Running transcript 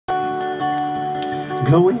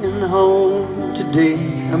Going home today,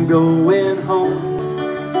 I'm going home.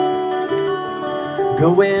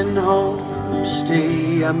 Going home to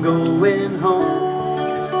stay, I'm going home.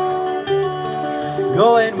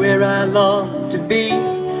 Going where I long to be,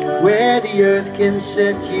 where the earth can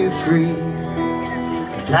set you free.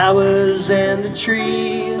 The flowers and the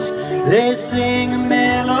trees, they sing a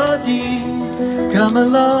melody. Come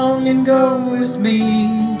along and go with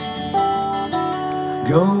me.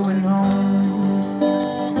 Going home.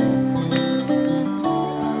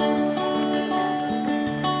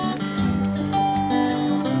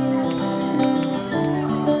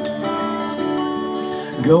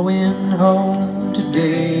 Going home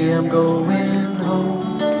today, I'm going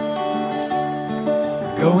home.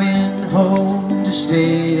 Going home to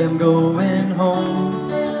stay, I'm going home.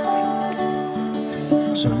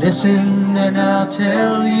 So listen and I'll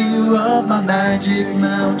tell you of my magic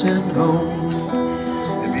mountain home.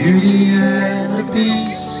 The beauty and the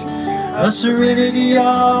peace, a serenity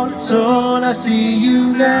all its own. I see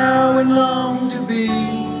you now and long to be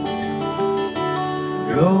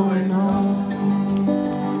going home.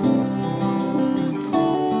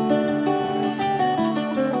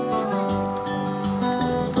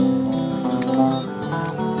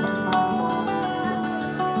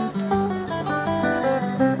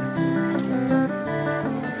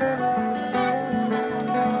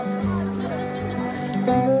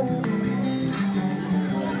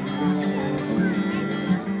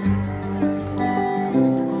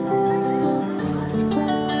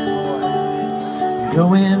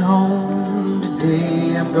 Going home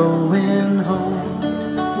today, I'm going home.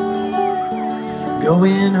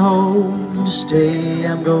 Going home to stay,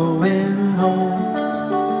 I'm going home.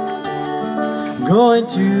 Going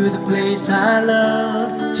to the place I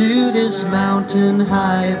love, to this mountain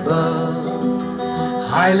high above.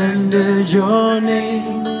 Highlander's your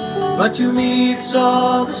name, but to me it's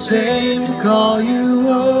all the same to call you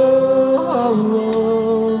home.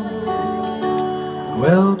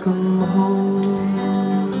 Welcome home.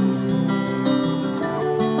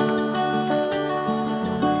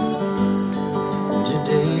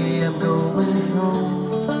 Today I'm going home.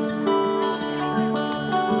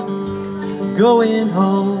 Going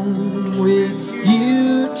home with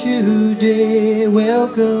you today.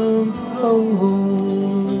 Welcome home.